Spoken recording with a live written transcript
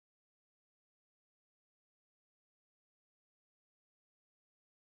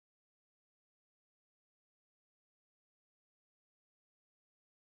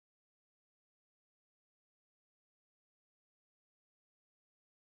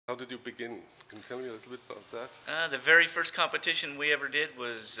How did you begin? Can you tell me a little bit about that? The very first competition we ever did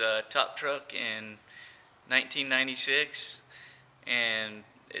was Top Truck in 1996, and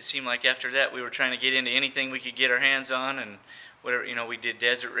it seemed like after that we were trying to get into anything we could get our hands on, and whatever, we did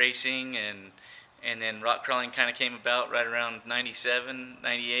desert racing, and then rock crawling kind of came about right around 97,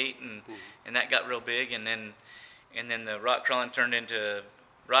 98, and that got real big, and then the rock crawling turned into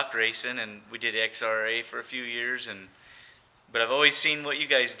rock racing, and we did XRA for a few years, but I've always seen what you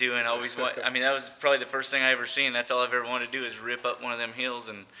guys do, and that was probably the first thing I ever seen. That's all I've ever wanted to do is rip up one of them hills,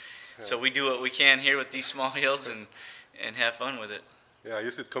 and so we do what we can here with these small hills and have fun with it. Yeah, I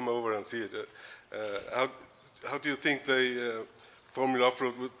used to come over and see it. How do you think the Formula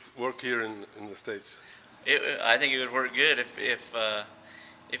Offroad would work here in the States? I think it would work good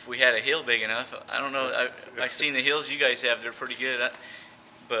if we had a hill big enough. I don't know. I've seen the hills you guys have; they're pretty good.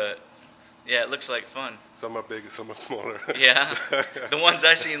 But yeah, it looks like fun. Some are big, some are smaller. Yeah, the ones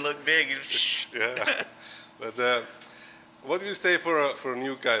I seen look big. Yeah, but what do you say for a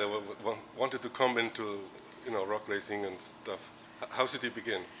new guy that wanted to come into rock racing and stuff? How should he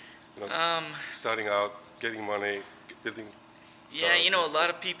begin? Starting out, getting money, building. Yeah, a lot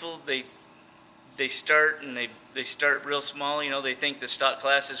of people they start and they start real small. They think the stock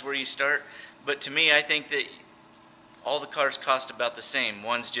class is where you start, but to me, I think that all the cars cost about the same.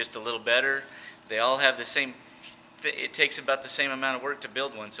 One's just a little better. They all have the same. It takes about the same amount of work to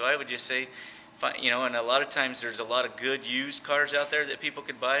build one. So I would just say, and a lot of times there's a lot of good used cars out there that people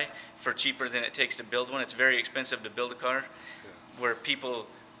could buy for cheaper than it takes to build one. It's very expensive to build a car, where people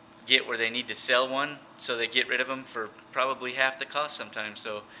get where they need to sell one, so they get rid of them for probably half the cost sometimes.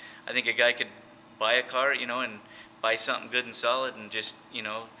 So I think a guy could buy a car, and buy something good and solid, and just,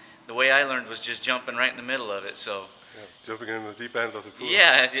 the way I learned was just jumping right in the middle of it. So. Yeah, jumping in the deep end of the pool.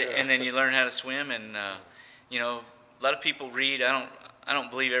 Yeah, and then you learn how to swim, and a lot of people read. I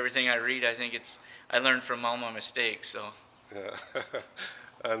don't believe everything I read. I think I learned from all my mistakes. So. Yeah,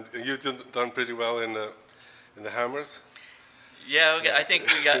 and you've done pretty well in the hammers. Yeah, I think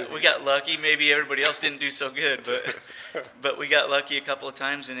we got lucky. Maybe everybody else didn't do so good, but we got lucky a couple of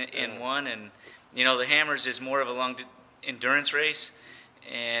times in one. And the hammers is more of a long endurance race,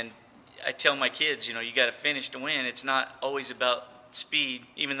 and I tell my kids, you got to finish to win. It's not always about speed,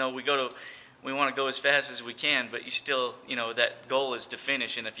 even though we want to go as fast as we can, but you still, that goal is to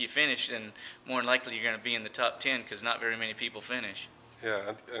finish, and if you finish, then more than likely you're going to be in the top 10, because not very many people finish.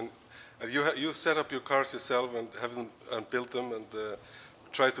 Yeah, and you set up your cars yourself and have them and build them and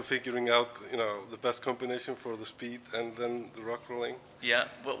try to figuring out, the best combination for the speed and then the rock rolling. Yeah,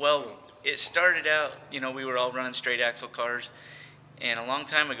 well, it started out, we were all running straight axle cars. And a long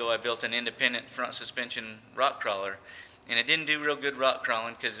time ago, I built an independent front suspension rock crawler, and it didn't do real good rock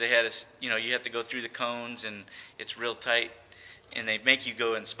crawling because they had you have to go through the cones, and it's real tight, and they make you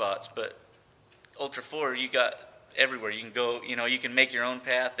go in spots. But Ultra 4, you got everywhere. You can go, you can make your own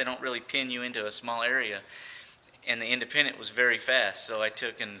path. They don't really pin you into a small area. And the independent was very fast, so I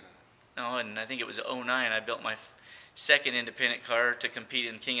took and I think it was '09, I built my second independent car to compete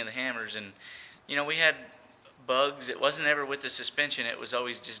in King of the Hammers, and we had bugs. It wasn't ever with the suspension. It was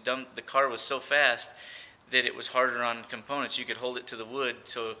always just dumb. The car was so fast that it was harder on components. You could hold it to the wood.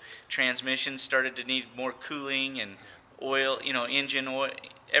 So transmissions started to need more cooling, and oil, engine oil.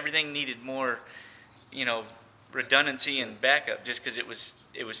 Everything needed more, redundancy and backup, just because it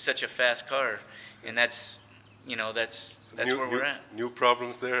was such a fast car. And that's where we're at. New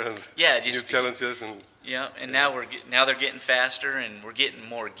problems there, and new challenges, and and now they're getting faster, and we're getting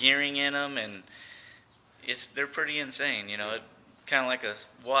more gearing in them, and they're pretty insane, kind of like a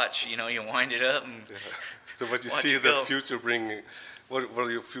watch, you wind it up and So what you see the future bring, what are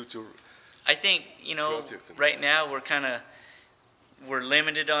your future I think, projects? Right now we're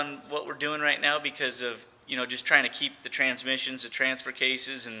limited on what we're doing right now because of, just trying to keep the transmissions, the transfer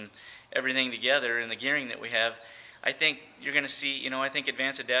cases, and everything together, and the gearing that we have. I think you're going to see, I think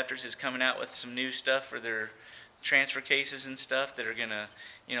Advanced Adapters is coming out with some new stuff for their transfer cases and stuff that are going to,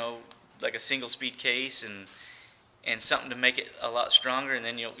 like a single speed case and something to make it a lot stronger, and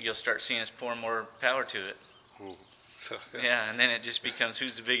then you'll start seeing us pour more power to it. So, yeah, and then it just becomes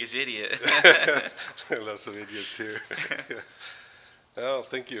who's the biggest idiot. Lots of idiots here. Well,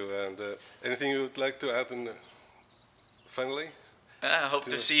 thank you. And anything you would like to add finally? I hope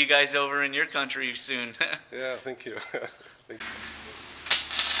to see you guys over in your country soon. Yeah, thank you. Thank you.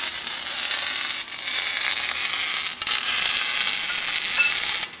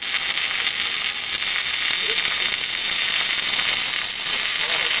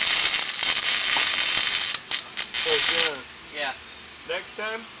 Next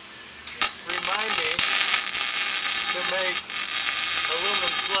time, remind me to make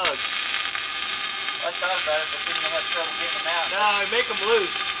aluminum plugs. I thought about it, but didn't have trouble getting them out. No, make them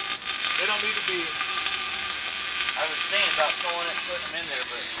loose. They don't need to be. I was thinking about pulling it and putting them in there,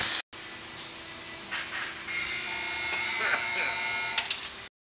 but